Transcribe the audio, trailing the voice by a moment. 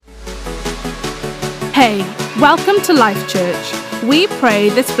Hey, welcome to Life Church. We pray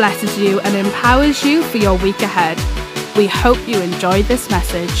this blesses you and empowers you for your week ahead. We hope you enjoy this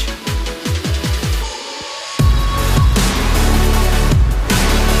message.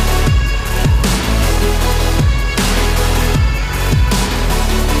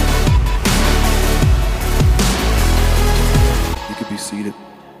 You could be seated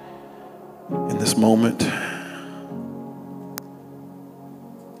in this moment.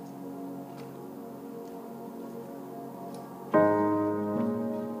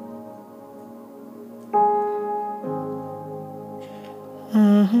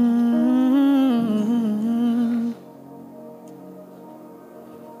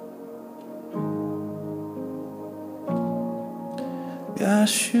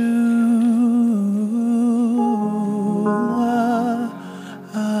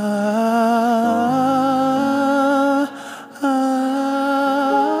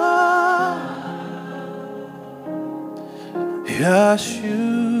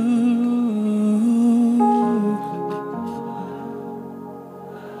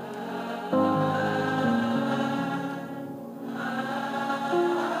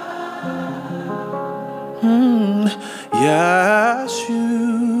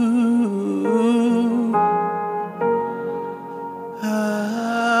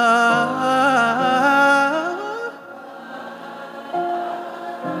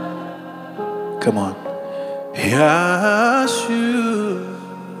 Come on.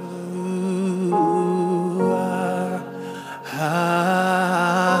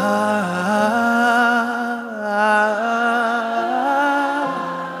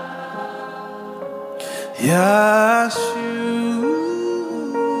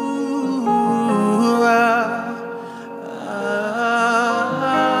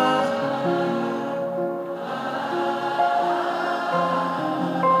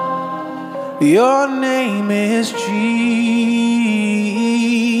 Your name is Jesus.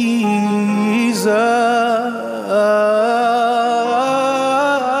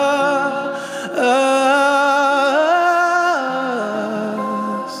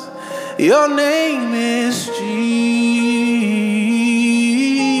 Your name is Jesus.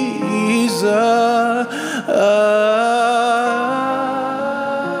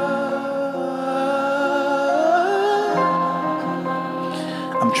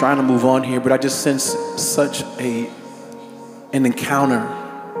 I'm trying to move on here, but I just sense such an encounter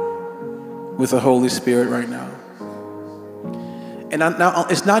with the Holy Spirit right now. And now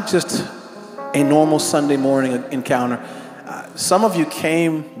it's not just a normal Sunday morning encounter. Some of you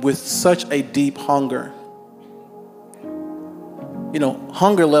came with such a deep hunger. You know,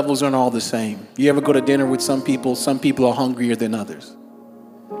 hunger levels aren't all the same. You ever go to dinner with some people are hungrier than others.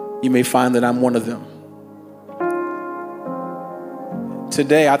 You may find that I'm one of them.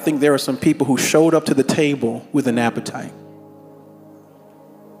 Today, I think there are some people who showed up to the table with an appetite.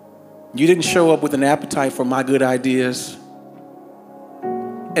 You didn't show up with an appetite for my good ideas.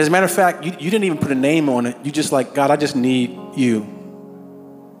 As a matter of fact, you didn't even put a name on it. You just like, God, I just need you.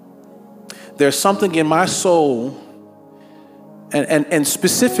 There's something in my soul, and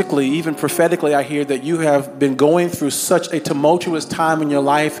specifically, even prophetically, I hear that you have been going through such a tumultuous time in your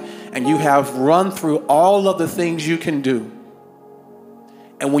life, and you have run through all of the things you can do.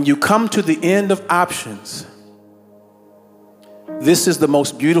 And when you come to the end of options, this is the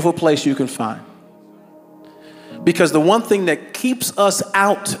most beautiful place you can find. Because the one thing that keeps us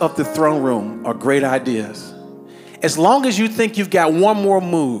out of the throne room are great ideas. As long as you think you've got one more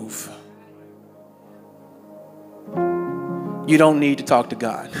move, you don't need to talk to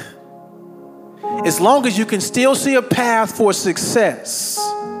God. As long as you can still see a path for success,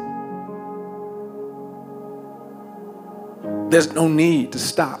 there's no need to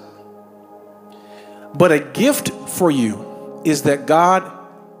stop. But a gift for you is that God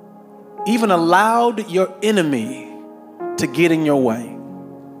even allowed your enemy to get in your way.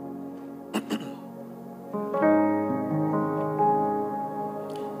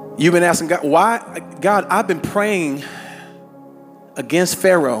 You've been asking God, why? God, I've been praying against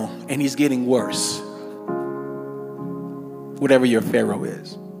Pharaoh and he's getting worse. Whatever your Pharaoh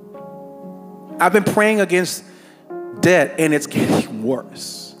is. I've been praying against debt and it's getting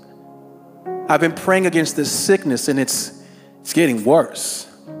worse. I've been praying against this sickness and it's getting worse.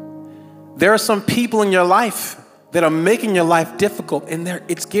 There are some people in your life that are making your life difficult and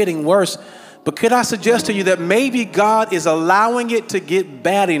it's getting worse. But could I suggest to you that maybe God is allowing it to get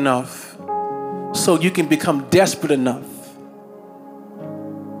bad enough so you can become desperate enough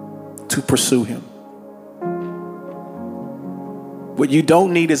to pursue him? What you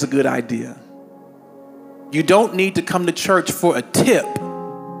don't need is a good idea. You don't need to come to church for a tip.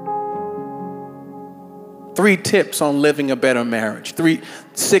 3 tips on living a better marriage.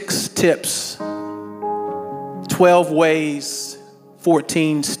 6 tips, 12 ways,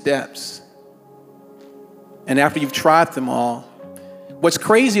 14 steps. And after you've tried them all, what's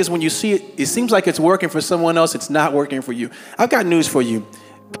crazy is when you see it, it seems like it's working for someone else, it's not working for you. I've got news for you.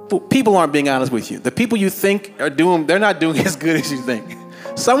 People aren't being honest with you. The people you think are doing, they're not doing as good as you think.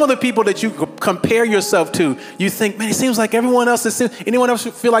 Some of the people that you compare yourself to, you think, man, it seems like everyone else is, anyone else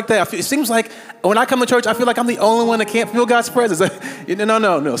feel like that? It seems like when I come to church, I feel like I'm the only one that can't feel God's presence.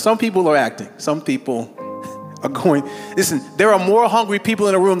 No. Some people are acting. Some people are going, listen, there are more hungry people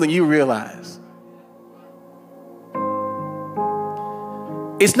in the room than you realize.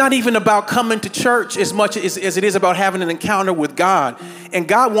 It's not even about coming to church as much as it is about having an encounter with God. And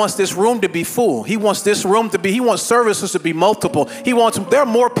God wants this room to be full. He wants this room to be, he wants services to be multiple. There are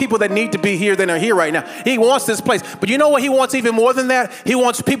more people that need to be here than are here right now. He wants this place. But you know what he wants even more than that? He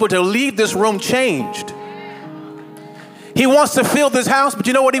wants people to leave this room changed. He wants to fill this house, but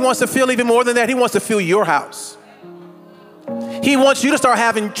you know what he wants to fill even more than that? He wants to fill your house. He wants you to start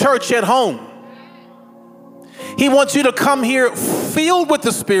having church at home. He wants you to come here filled with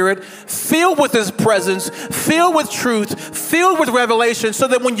the Spirit, filled with His presence, filled with truth, filled with revelation, so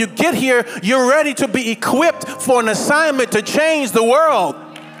that when you get here, you're ready to be equipped for an assignment to change the world.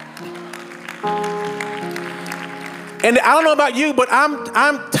 And I don't know about you, but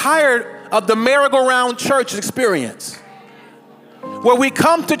I'm tired of the merry-go-round church experience, where we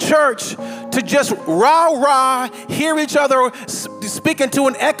come to church to just rah-rah, hear each other speak into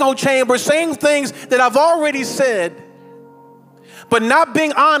an echo chamber, saying things that I've already said, but not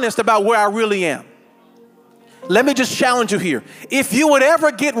being honest about where I really am. Let me just challenge you here. If you would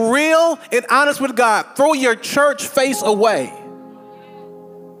ever get real and honest with God, throw your church face away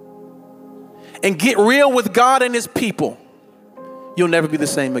and get real with God and His people. You'll never be the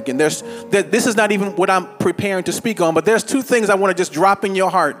same again. This is not even what I'm preparing to speak on, but there's 2 things I want to just drop in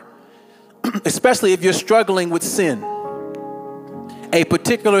your heart, especially if you're struggling with sin. A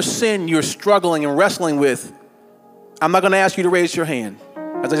particular sin you're struggling and wrestling with. I'm not going to ask you to raise your hand.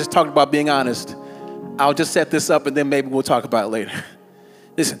 As I just talked about being honest, I'll just set this up and then maybe we'll talk about it later.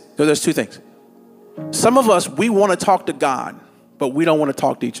 Listen, there's 2 things. Some of us, we want to talk to God, but we don't want to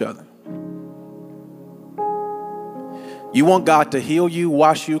talk to each other. You want God to heal you,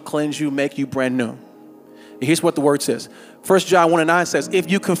 wash you, cleanse you, make you brand new. And here's what the word says. 1 John 1:9 says,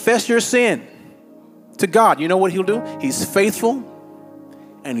 if you confess your sin to God, you know what He'll do? He's faithful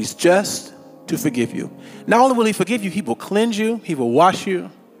and He's just to forgive you. Not only will He forgive you, He will cleanse you, He will wash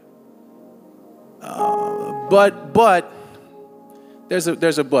you. But there's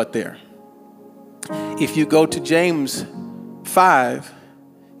a but there. If you go to James 5,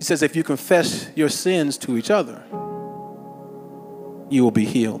 he says, if you confess your sins to each other, you will be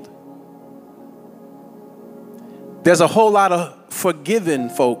healed. There's a whole lot of forgiven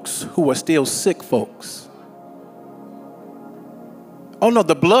folks who are still sick folks. Oh no,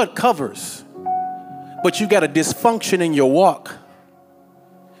 the blood covers, but you got a dysfunction in your walk.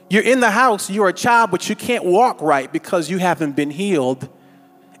 You're in the house, you're a child, but you can't walk right because you haven't been healed.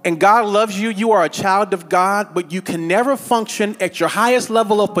 And God loves you, you are a child of God, but you can never function at your highest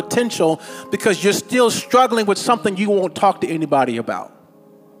level of potential because you're still struggling with something you won't talk to anybody about.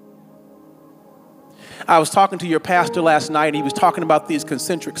 I was talking to your pastor last night, and he was talking about these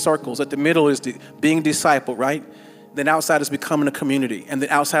concentric circles. At the middle is being discipled, right? Then outside is becoming a community. And then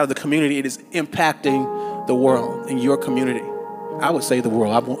outside of the community, it is impacting the world in your community. I would say the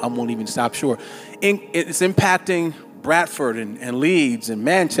world. I won't even stop short. It's impacting Bradford and Leeds and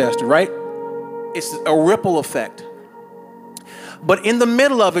Manchester, right? It's a ripple effect. But in the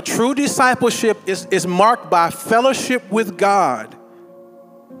middle of it, true discipleship is marked by fellowship with God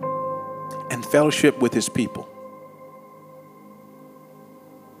and fellowship with His people.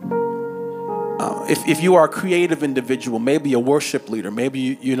 If you are a creative individual, maybe a worship leader, maybe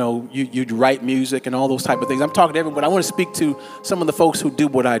you write music and all those type of things. I'm talking to everyone, but I want to speak to some of the folks who do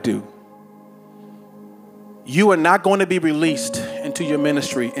what I do. You are not going to be released into your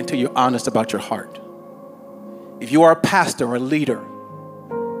ministry until you're honest about your heart. If you are a pastor or a leader,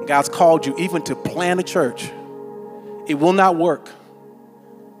 God's called you even to plant a church, it will not work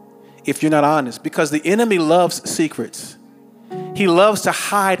if you're not honest, because the enemy loves secrets. He loves to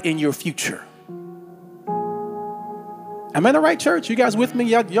hide in your future. I'm in the right church. You guys with me?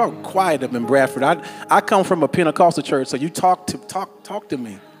 Y'all quiet up in Bradford. I come from a Pentecostal church, so you talk to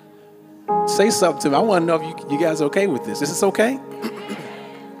me. Say something to me. I want to know if you guys are okay with this. Is this okay?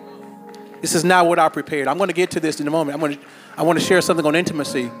 This is not what I prepared. I'm going to get to this in a moment. I want to share something on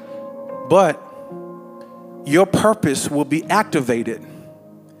intimacy, but your purpose will be activated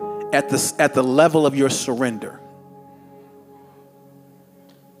at the level of your surrender.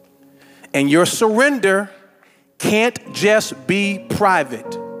 And your surrender can't just be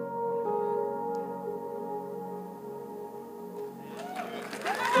private.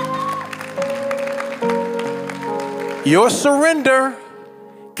 Your surrender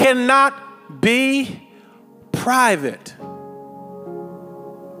cannot be private.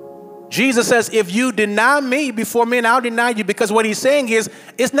 Jesus says, if you deny me before men, I'll deny you. Because what he's saying is,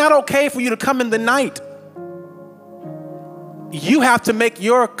 it's not okay for you to come in the night. You have to make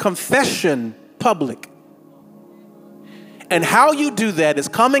your confession public. And how you do that is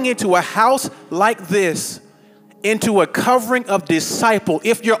coming into a house like this, into a covering of disciple.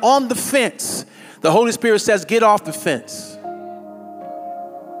 If you're on the fence, the Holy Spirit says, get off the fence.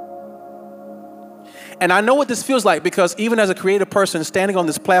 And I know what this feels like, because even as a creative person standing on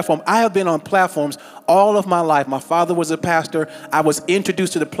this platform, I have been on platforms all of my life. My father was a pastor. I was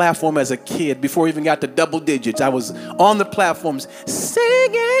introduced to the platform as a kid before I even got to double digits. I was on the platforms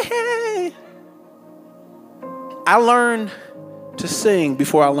singing. I learned to sing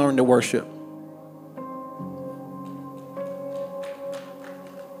before I learned to worship.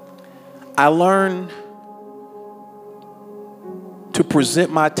 I learned to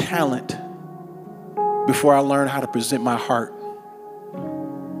present my talent before I learned how to present my heart.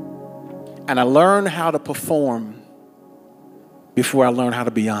 And I learned how to perform before I learned how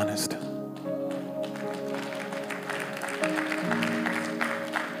to be honest.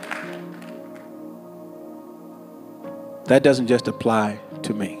 That doesn't just apply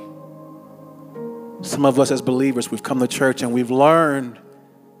to me. Some of us as believers, we've come to church and we've learned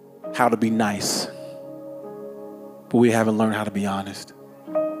how to be nice, but we haven't learned how to be honest.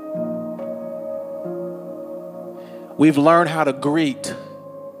 We've learned how to greet,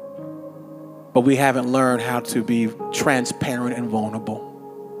 but we haven't learned how to be transparent and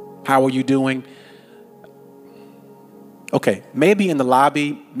vulnerable. How are you doing? Okay, maybe in the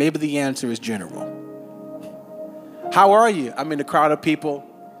lobby, maybe the answer is general. How are you? I'm in a crowd of people.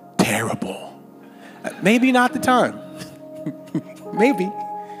 Terrible. Maybe not the time. Maybe.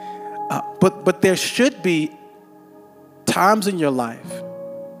 But there should be times in your life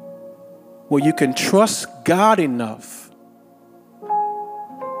where you can trust God enough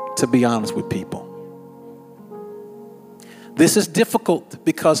to be honest with people. This is difficult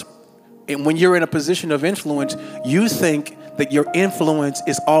because when you're in a position of influence, you think that your influence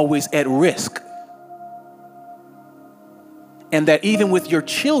is always at risk. And that even with your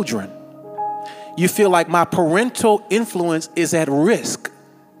children, you feel like my parental influence is at risk.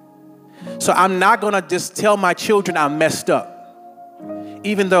 So I'm not going to just tell my children I messed up,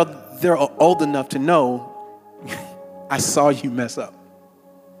 even though they're old enough to know I saw you mess up.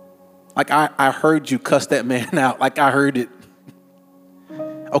 Like I heard you cuss that man out. Like I heard it.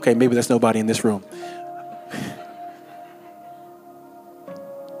 Okay, maybe there's nobody in this room.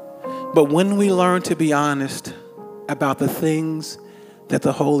 But when we learn to be honest about the things that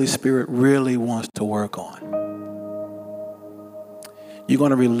the Holy Spirit really wants to work on, you're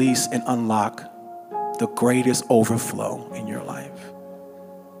going to release and unlock the greatest overflow in your life.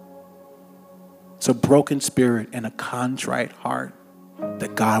 It's a broken spirit and a contrite heart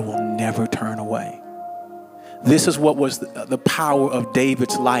that God will never turn away. This is what was the power of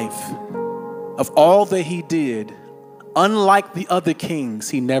David's life. Of all that he did, unlike the other kings,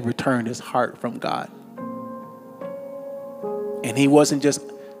 he never turned his heart from God. And he wasn't just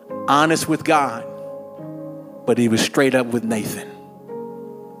honest with God, but he was straight up with Nathan.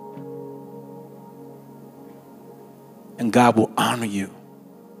 And God will honor you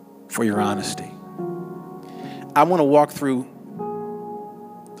for your honesty. I want to walk through,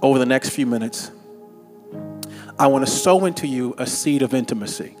 over the next few minutes, I want to sow into you a seed of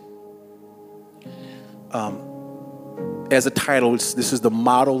intimacy. As a title, this is the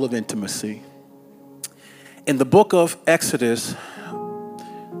model of intimacy. In the book of Exodus,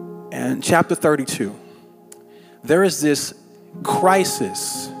 and chapter 32, there is this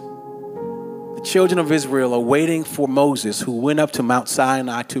crisis. The children of Israel are waiting for Moses, who went up to Mount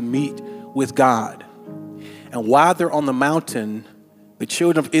Sinai to meet with God. And while they're on the mountain, the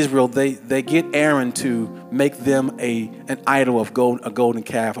children of Israel, they get Aaron to make them an idol of gold, a golden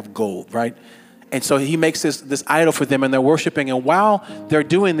calf of gold, right? And so he makes this idol for them, and they're worshiping. And while they're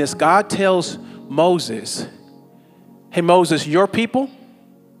doing this, God tells Moses, hey, Moses, your people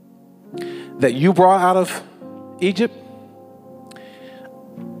that you brought out of Egypt,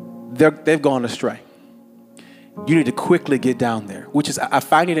 they've gone astray. You need to quickly get down there, which is, I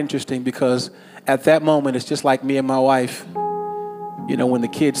find it interesting because at that moment, it's just like me and my wife. You know, when the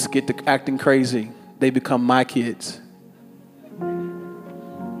kids get to acting crazy, they become my kids.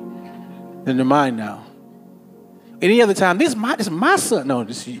 in their mind now. Any other time, this is my son. No,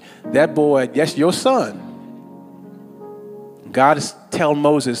 that boy, that's your son. God is telling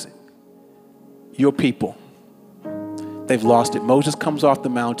Moses, your people, they've lost it. Moses comes off the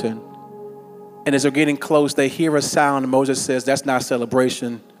mountain, and as they're getting close, they hear a sound, and Moses says, that's not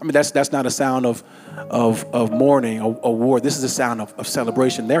celebration. I mean, that's not a sound of mourning or war. This is a sound of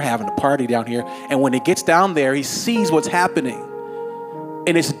celebration. They're having a party down here. And when he gets down there, he sees what's happening,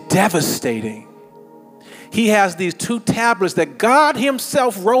 and it's devastating. He has these 2 tablets that God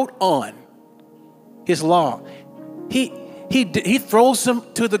himself wrote on his law. He throws them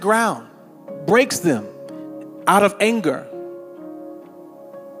to the ground, breaks them out of anger.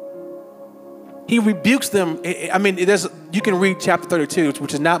 He rebukes them. I mean, you can read chapter 32,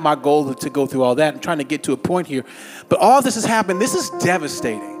 which is not my goal to go through all that. I'm trying to get to a point here. But all this has happened. This is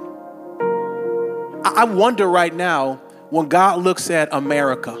devastating. I wonder right now, when God looks at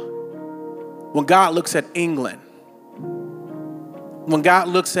America, when God looks at England, when God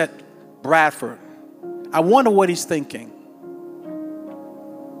looks at Bradford, I wonder what he's thinking.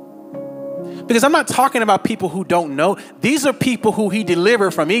 Because I'm not talking about people who don't know. These are people who he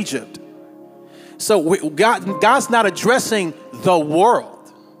delivered from Egypt. So God's not addressing the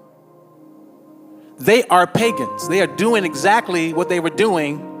world. They are pagans. They are doing exactly what they were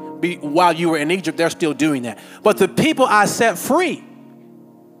doing while you were in Egypt. They're still doing that. But the people I set free,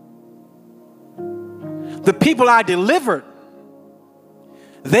 the people I delivered,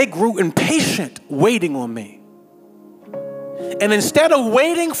 they grew impatient waiting on me. And instead of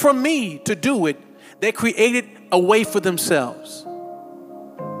waiting for me to do it, they created a way for themselves.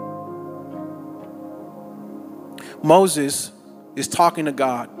 Moses is talking to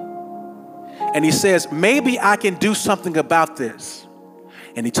God, and he says, maybe I can do something about this.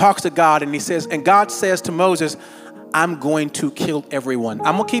 And he talks to God, and he says, and God says to Moses, I'm going to kill everyone.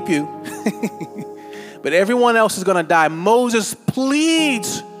 I'm going to keep you, but everyone else is going to die. Moses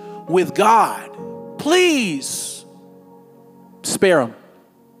pleads with God, please spare him.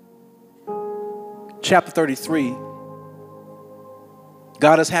 Chapter 33,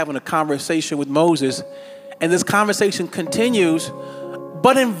 God is having a conversation with Moses, and this conversation continues.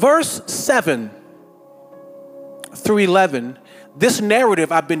 But in verse 7 through 11, this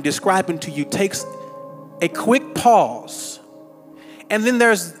narrative I've been describing to you takes a quick pause. And then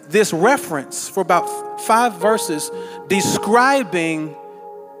there's this reference for about 5 verses describing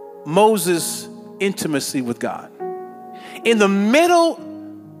Moses' intimacy with God. In the middle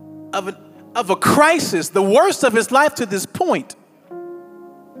of a crisis, the worst of his life to this point,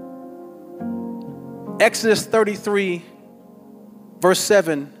 Exodus 33, verse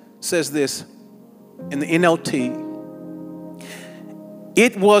 7 says this in the NLT.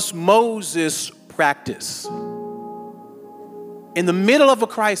 It was Moses' practice. In the middle of a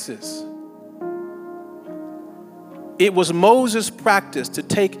crisis, it was Moses' practice to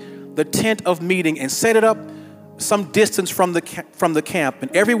take the tent of meeting and set it up some distance from the camp.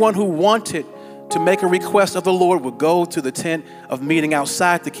 And everyone who wanted to make a request of the Lord would go to the tent of meeting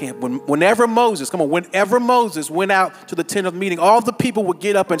outside the camp. Whenever Moses went out to the tent of meeting, all the people would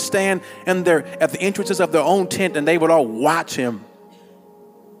get up and stand at the entrances of their own tent, and they would all watch him.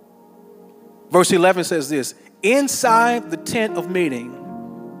 Verse 11 says this: inside the tent of meeting,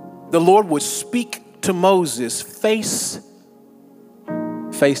 the Lord would speak to Moses face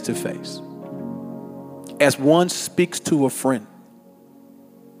to face, as one speaks to a friend.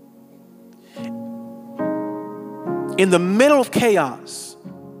 In the middle of chaos,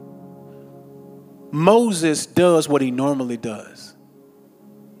 Moses does what he normally does.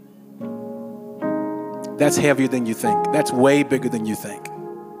 That's heavier than you think. That's way bigger than you think.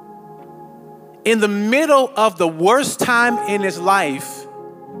 In the middle of the worst time in his life,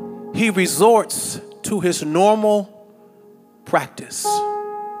 he resorts to his normal practice.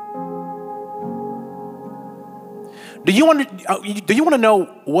 Do you want to know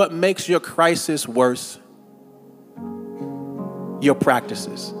what makes your crisis worse? Your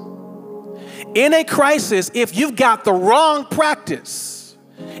practices. In a crisis, if you've got the wrong practice,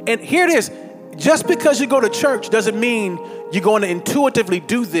 and here it is, just because you go to church doesn't mean you're going to intuitively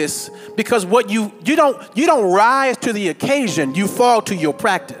do this, because what you don't rise to the occasion, you fall to your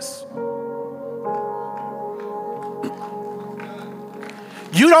practice.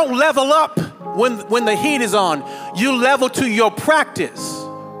 You don't level up when the heat is on. You level to your practice.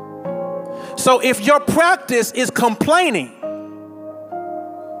 So if your practice is complaining,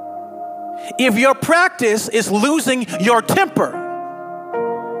 if your practice is losing your temper,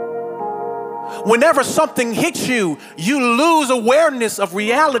 whenever something hits you, you lose awareness of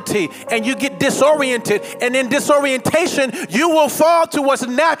reality and you get disoriented. And in disorientation, you will fall to what's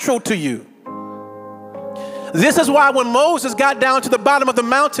natural to you. This is why when Moses got down to the bottom of the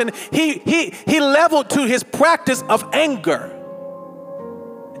mountain, he leveled to his practice of anger.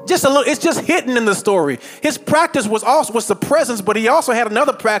 Just a little, it's just hidden in the story. His practice was the presence, but he also had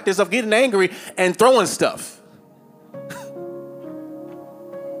another practice of getting angry and throwing stuff.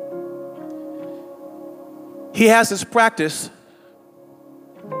 He has this practice.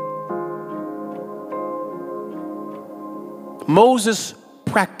 Moses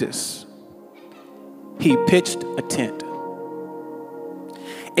practiced. He pitched a tent.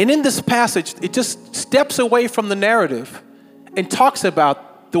 And in this passage, it just steps away from the narrative and talks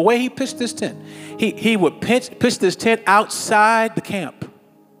about the way he pitched this tent. He would pitch this tent outside the camp.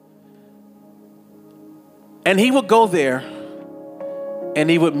 And he would go there and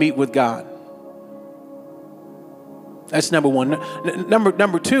he would meet with God. That's number one.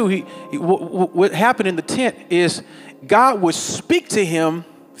 Number two, what happened in the tent is God would speak to him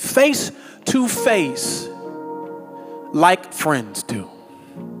face to face like friends do.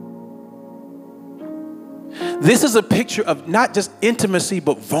 This is a picture of not just intimacy,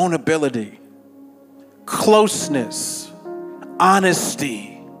 but vulnerability, closeness, honesty.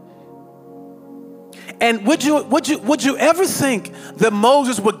 And would you ever think that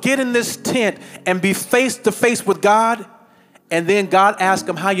Moses would get in this tent and be face to face with God, and then God asked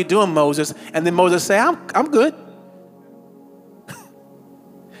him, "How you doing, Moses?" And then Moses say, "I'm good."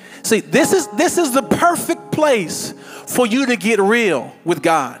 See, this is the perfect place for you to get real with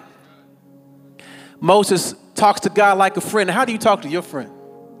God. Moses talks to God like a friend. How do you talk to your friend?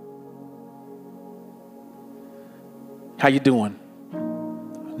 How you doing?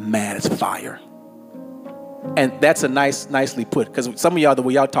 Mad as fire. And that's a nicely put, because some of y'all, the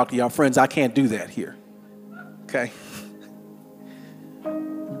way y'all talk to y'all friends, I can't do that here. Okay?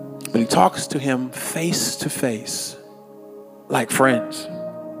 But he talks to him face to face like friends.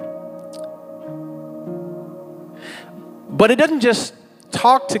 But it doesn't just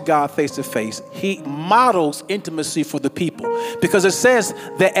talk to God face to face. He models intimacy for the people, because it says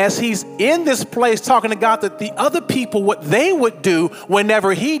that as he's in this place talking to God, that the other people, what they would do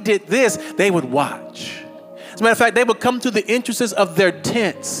whenever he did this, they would watch. As a matter of fact, they would come to the entrances of their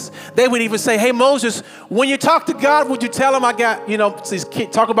tents. They would even say, "Hey, Moses, when you talk to God, would you tell him I got, these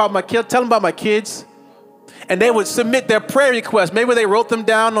kids, tell him about my kids?" And they would submit their prayer requests. Maybe they wrote them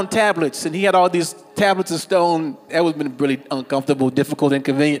down on tablets, and he had all these tablets of stone. That would have been really uncomfortable, difficult,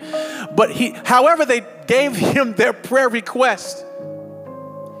 inconvenient. But however they gave him their prayer request,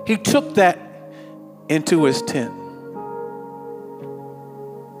 he took that into his tent.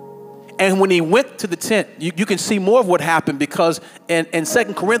 And when he went to the tent, you can see more of what happened, because in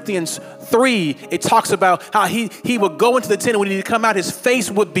 2 Corinthians 3, it talks about how he would go into the tent, and when he'd come out, his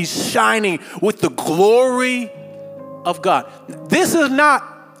face would be shining with the glory of God. This is not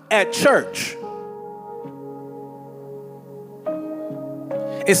at church.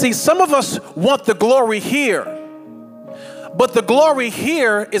 And see, some of us want the glory here, but the glory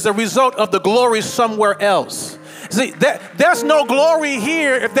here is a result of the glory somewhere else. See, there's no glory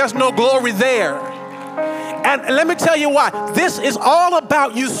here if there's no glory there. And let me tell you why. This is all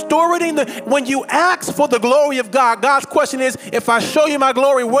about you stewarding when you ask for the glory of God, God's question is, if I show you my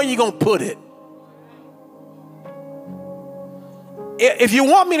glory, where are you going to put it? If you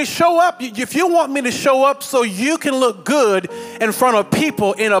want me to show up so you can look good in front of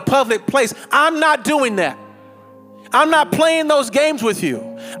people in a public place, I'm not doing that. I'm not playing those games with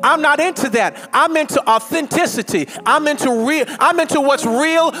you. I'm not into that. I'm into authenticity. I'm into what's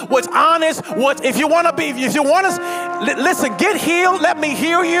real, what's honest. If you want to listen, get healed. Let me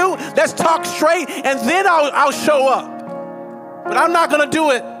hear you. Let's talk straight, and then I'll show up. But I'm not going to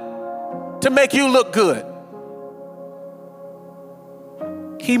do it to make you look good.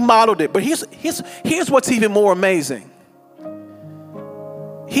 He modeled it. But here's what's even more amazing.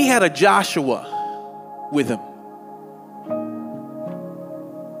 He had a Joshua with him.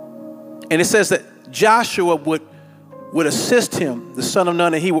 And it says that Joshua would assist him, the son of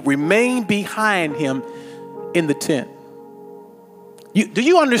Nun, and he would remain behind him in the tent. Do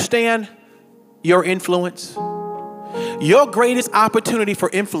you understand your influence? Your greatest opportunity for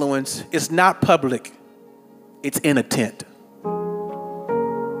influence is not public. It's in a tent.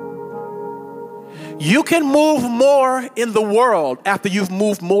 You can move more in the world after you've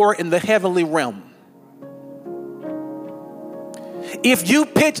moved more in the heavenly realm. If you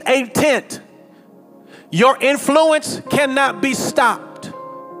pitch a tent, your influence cannot be stopped.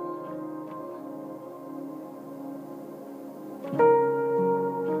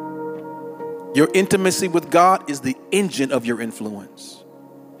 Your intimacy with God is the engine of your influence.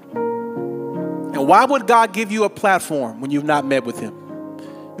 And why would God give you a platform when you've not met with him?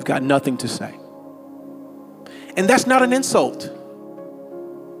 You've got nothing to say. And that's not an insult.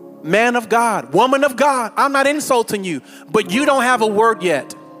 Man of God, woman of God, I'm not insulting you, but you don't have a word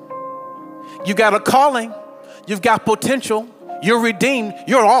yet. You got a calling. You've got potential. You're redeemed.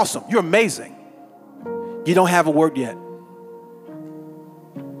 You're awesome. You're amazing. You don't have a word yet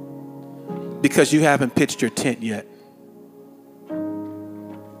because you haven't pitched your tent yet.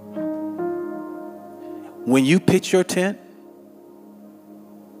 When you pitch your tent,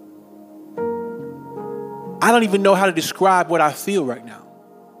 I don't even know how to describe what I feel right now.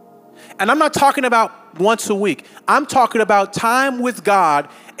 And I'm not talking about once a week. I'm talking about time with God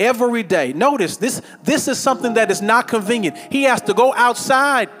every day. Notice, this is something that is not convenient. He has to go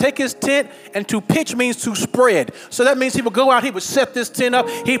outside, take his tent, and to pitch means to spread. So that means he would go out, he would set this tent up,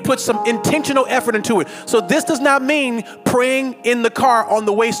 he put some intentional effort into it. So this does not mean praying in the car on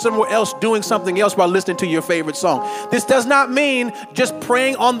the way somewhere else, doing something else while listening to your favorite song. This does not mean just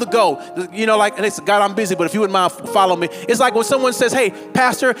praying on the go. You know, like, and it's, God, I'm busy, but if you wouldn't mind, follow me. It's like when someone says, hey,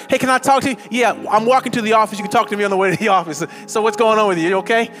 pastor, hey, can I talk to you? Yeah, I'm walking to the office. You can talk to me on the way to the office. So what's going on with you? You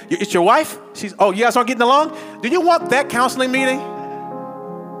okay? It's your wife? Oh, you guys aren't getting along? Do you want that counseling meeting?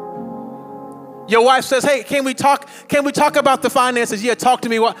 Your wife says, hey, can we talk about the finances? Yeah, talk to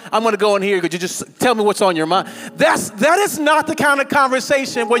me. I'm going to go in here. Could you just tell me what's on your mind? That is not the kind of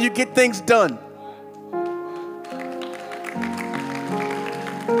conversation where you get things done.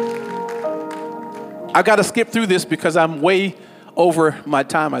 I got to skip through this because I'm way over my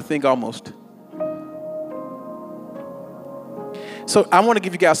time, I think almost. So I want to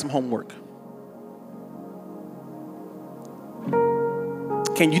give you guys some homework.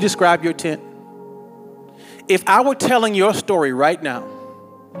 Can you describe your tent? If I were telling your story right now,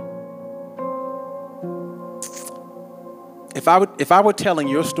 if I were telling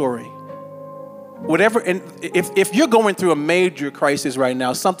your story, whatever, and if you're going through a major crisis right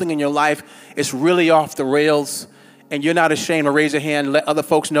now, something in your life is really off the rails, and you're not ashamed to raise your hand and let other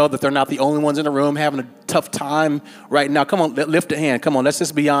folks know that they're not the only ones in the room having a tough time right now. Come on, lift a hand. Come on, let's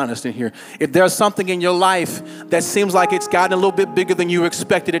just be honest in here. If there's something in your life that seems like it's gotten a little bit bigger than you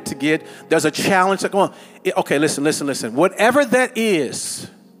expected it to get, there's a challenge. Come on. Okay, listen. Whatever that is,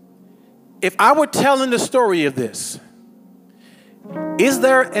 if I were telling the story of this, is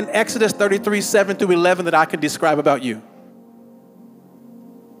there an Exodus 33, 7 through 11 that I can describe about you?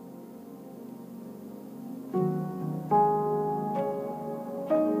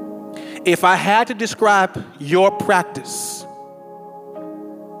 If I had to describe your practice,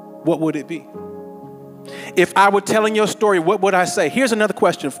 what would it be? If I were telling your story, what would I say? Here's another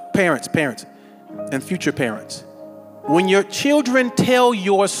question, parents, and future parents. When your children tell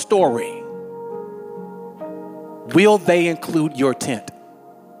your story, will they include your tent?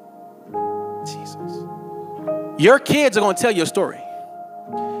 Jesus. Your kids are going to tell your story.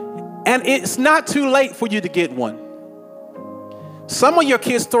 And it's not too late for you to get one. Some of your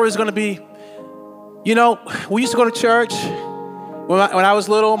kids' stories are going to be, you know, we used to go to church. When I was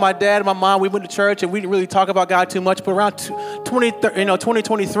little, my dad and my mom, we went to church, and we didn't really talk about God too much. But around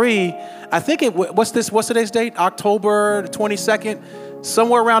 2023, I think what's today's date? October 22nd.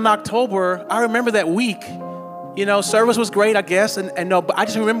 Somewhere around October, I remember that week. You know, service was great, I guess. And no, but I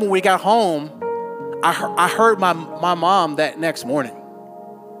just remember when we got home, I heard my mom that next morning.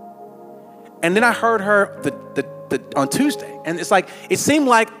 And then I heard her on Tuesday. And it's like, it seemed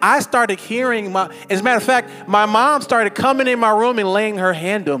like I started hearing as a matter of fact, my mom started coming in my room and laying her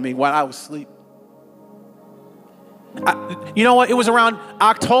hand on me while I was asleep. You know what? It was around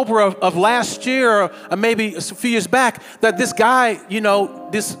October of last year, or maybe a few years back, that this guy, you know,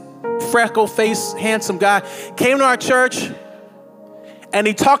 this freckle-faced, handsome guy came to our church, and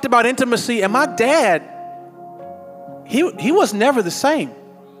he talked about intimacy. And my dad, he was never the same.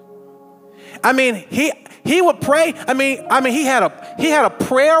 I mean, he would pray. I mean, he had a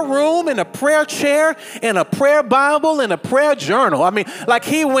prayer room and a prayer chair and a prayer Bible and a prayer journal. I mean, like,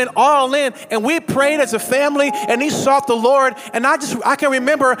 he went all in, and we prayed as a family, and he sought the Lord. And I can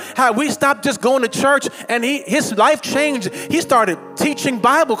remember how we stopped just going to church, and his life changed. He started teaching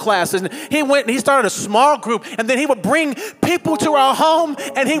Bible classes, and he started a small group, and then he would bring people to our home,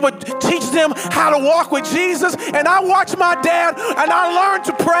 and he would teach them how to walk with Jesus. And I watched my dad, and I learned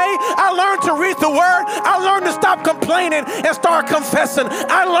to pray. I learned to read the word. I learned to stop complaining and start confessing.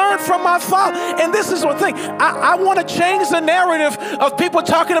 I learned from my father. And this is one thing. I want to change the narrative of people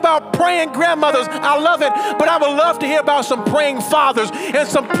talking about praying grandmothers. I love it. But I would love to hear about some praying fathers and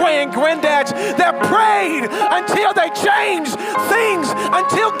some praying granddads that prayed until they changed things,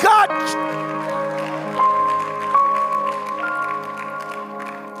 until God...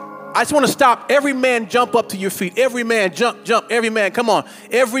 I just want to stop. Every man, jump up to your feet. Every man, jump. Every man, come on.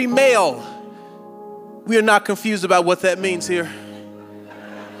 Every male, We are not confused about what that means here.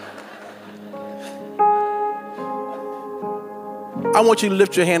 I want you to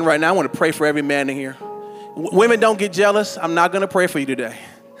lift your hand right now. I want to pray for every man in here. Women, don't get jealous. I'm not going to pray for you today.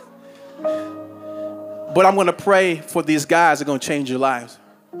 But I'm going to pray for these guys that are going to change your lives.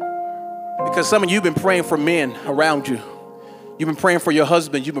 Because some of you have been praying for men around you. You've been praying for your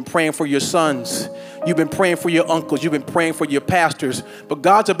husband. You've been praying for your sons. You've been praying for your uncles. You've been praying for your pastors. But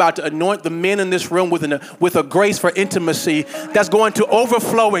God's about to anoint the men in this room with a grace for intimacy that's going to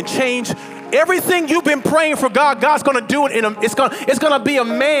overflow and change everything you've been praying for God. God's going to do it it's going to be a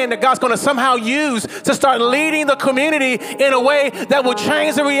man that God's going to somehow use to start leading the community in a way that will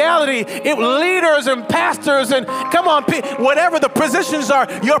change the reality. Leaders and pastors and come on, whatever the positions are,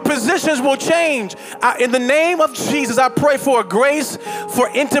 your positions will change. In the name of Jesus, I pray for a grace for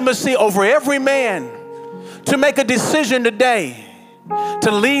intimacy over every man to make a decision today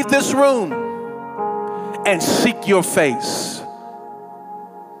to leave this room and seek your face.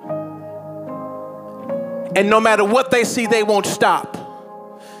 And no matter what they see, they won't stop.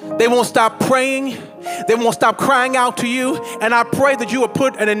 They won't stop praying. They won't stop crying out to you. And I pray that you will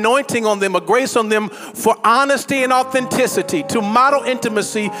put an anointing on them, a grace on them for honesty and authenticity, to model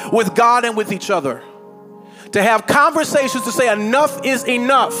intimacy with God and with each other. To have conversations to say enough is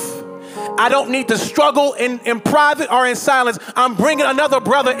enough. I don't need to struggle in private or in silence. I'm bringing another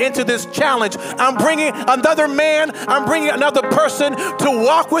brother into this challenge. I'm bringing another man. I'm bringing another person to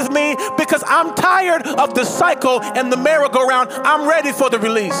walk with me because I'm tired of the cycle and the merry-go-round. I'm ready for the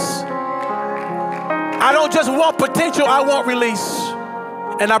release. I don't just want potential. I want release.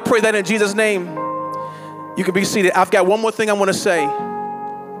 And I pray that in Jesus' name. You can be seated. I've got one more thing I want to say.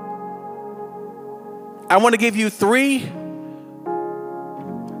 I want to give you three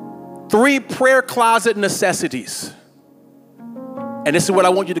prayer closet necessities. And this is what I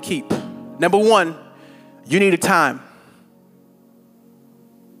want you to keep. Number one, you need a time.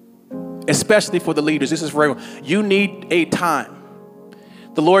 Especially for the leaders. This is for everyone. You need a time.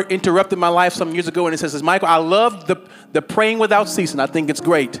 The Lord interrupted my life some years ago and he says, Michael, I love the praying without ceasing. I think it's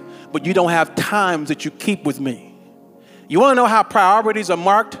great. But you don't have times that you keep with me. You want to know how priorities are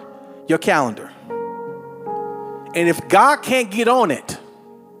marked? Your calendar. And if God can't get on it,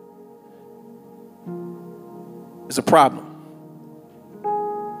 it's a problem.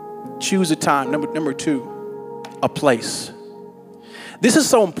 Choose a time. Number two, a place. This is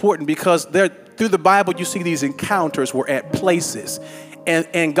so important because through the Bible, you see these encounters were at places.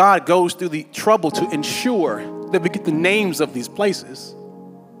 And God goes through the trouble to ensure that we get the names of these places.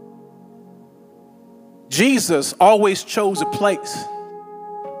 Jesus always chose a place.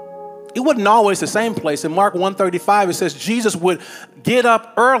 It wasn't always the same place. In Mark 1:35, it says Jesus would get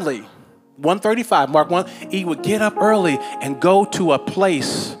up early. 1:35, Mark 1, he would get up early and go to a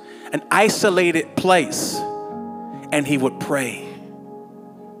place, an isolated place, and he would pray.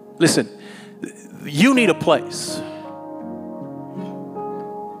 Listen, you need a place.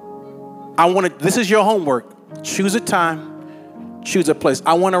 This is your homework. Choose a time, choose a place.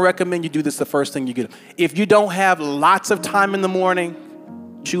 I want to recommend you do this the first thing you get up. If you don't have lots of time in the morning,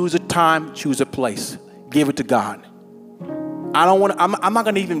 choose a time, choose a place. Give it to God. I'm not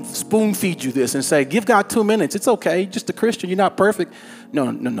going to even spoon feed you this and say, give God 2 minutes. It's okay. Just a Christian. You're not perfect.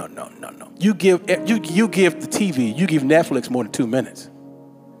 No. You give the TV, you give Netflix more than 2 minutes.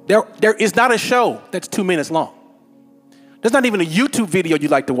 There is not a show that's 2 minutes long. There's not even a YouTube video you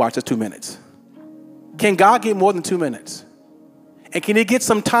like to watch that's 2 minutes. Can God get more than 2 minutes? And can he get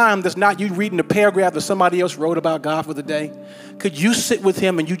some time that's not you reading a paragraph that somebody else wrote about God for the day? Could you sit with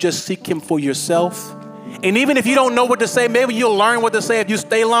him and you just seek him for yourself? And even if you don't know what to say, maybe you'll learn what to say if you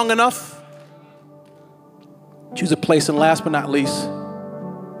stay long enough. Choose a place, and last but not least,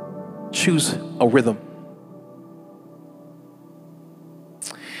 choose a rhythm.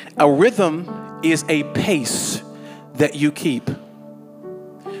 A rhythm is a pace that you keep.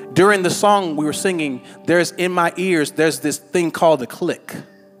 During the song we were singing, there's in my ears, there's this thing called a click.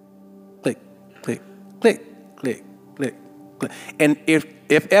 Click, click, click, click, click, click. And if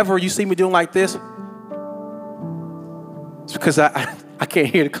ever you see me doing like this, it's because I can't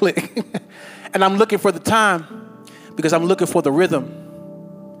hear the click. And I'm looking for the time because I'm looking for the rhythm.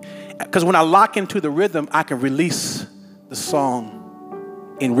 Because when I lock into the rhythm, I can release the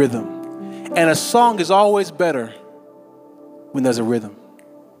song in rhythm. And a song is always better when there's a rhythm.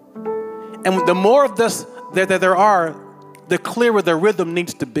 And the more of this that there are, the clearer the rhythm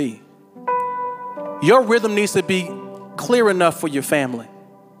needs to be. Your rhythm needs to be clear enough for your family.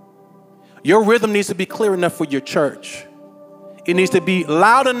 Your rhythm needs to be clear enough for your church. It needs to be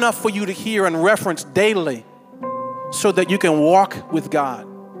loud enough for you to hear and reference daily so that you can walk with God.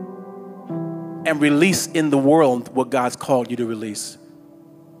 and release in the world what God's called you to release.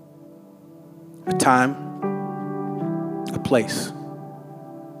 A time, a place,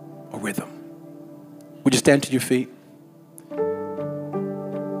 a rhythm. Would you stand to your feet?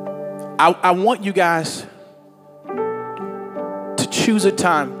 I want you guys to choose a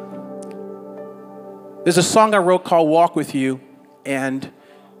time. There's a song I wrote called Walk With You, and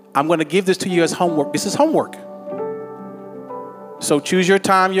I'm going to give this to you as homework. This is homework. So choose your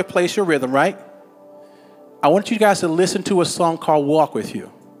time, your place, your rhythm, right? I want you guys to listen to a song called Walk With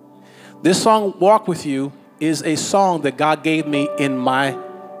You. This song, Walk With You, is a song that God gave me in my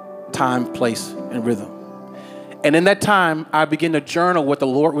time, place, and rhythm. And in that time, I began to journal what the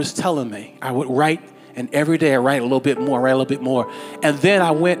Lord was telling me. I would write, and every day I write a little bit more, write a little bit more. And then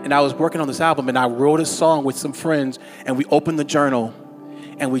I went and I was working on this album, and I wrote a song with some friends, and we opened the journal,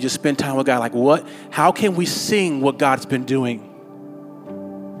 and we just spent time with God. Like, what? How can we sing what God's been doing?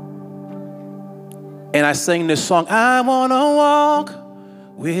 And I sang this song, I want to walk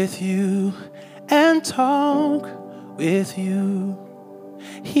with you and talk with you,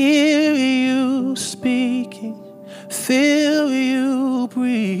 hear you speaking, feel you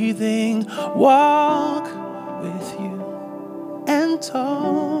breathing, walk with you and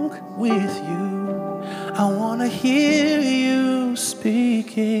talk with you. I want to hear you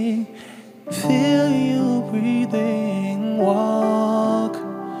speaking, feel you breathing, walk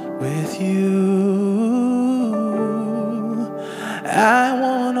with you. I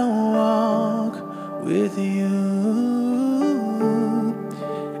want to walk with you.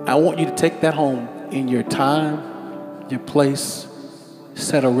 I want you to take that home in your time, your place,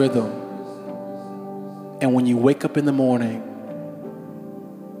 set a rhythm. And when you wake up in the morning,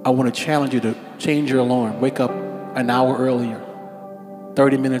 I want to challenge you to change your alarm. Wake up an hour earlier,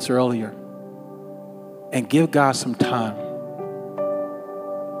 30 minutes earlier, and give God some time.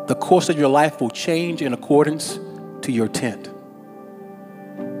 The course of your life will change in accordance to your tent.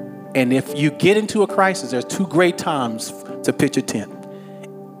 And if you get into a crisis, there's two great times to pitch a tent.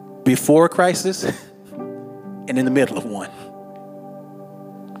 Before a crisis and in the middle of one.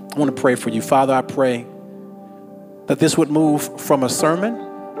 I want to pray for you. Father, I pray that this would move from a sermon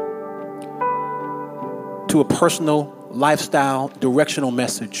to a personal lifestyle directional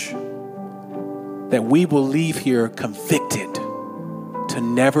message, that we will leave here convicted to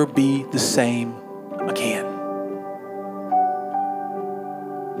never be the same again.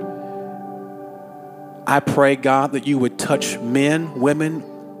 I pray, God, that you would touch men, women,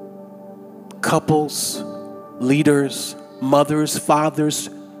 couples, leaders, mothers, fathers,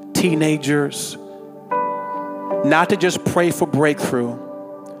 teenagers, not to just pray for breakthrough,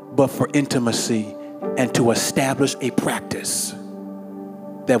 but for intimacy and to establish a practice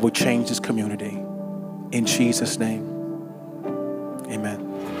that will change this community. In Jesus' name, amen.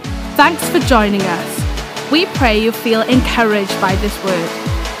 Thanks for joining us. We pray you feel encouraged by this word.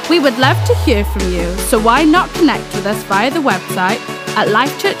 We would love to hear from you, so why not connect with us via the website at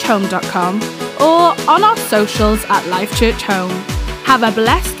lifechurchhome.com or on our socials at Life Church Home. Have a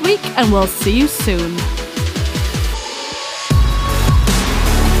blessed week, and we'll see you soon.